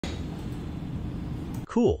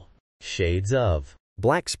cool shades of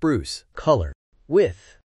black spruce color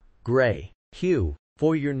with gray hue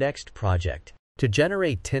for your next project. To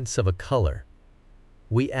generate tints of a color,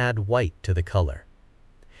 we add white to the color,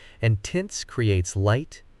 and tints creates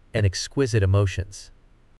light and exquisite emotions.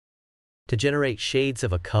 To generate shades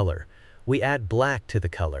of a color, we add black to the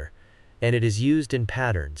color, and it is used in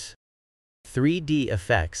patterns. 3D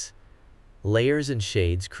effects, layers and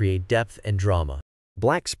shades create depth and drama.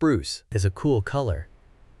 black spruce Is a cool color,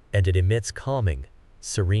 and it emits calming,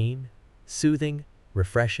 serene, soothing,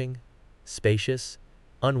 refreshing, spacious,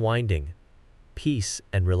 unwinding, peace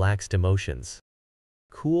and relaxed emotions.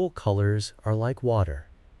 Cool colors are like water,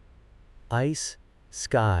 ice,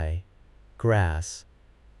 sky, grass,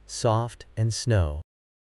 soft and snow.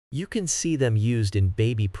 You can see them used in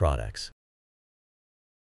baby products,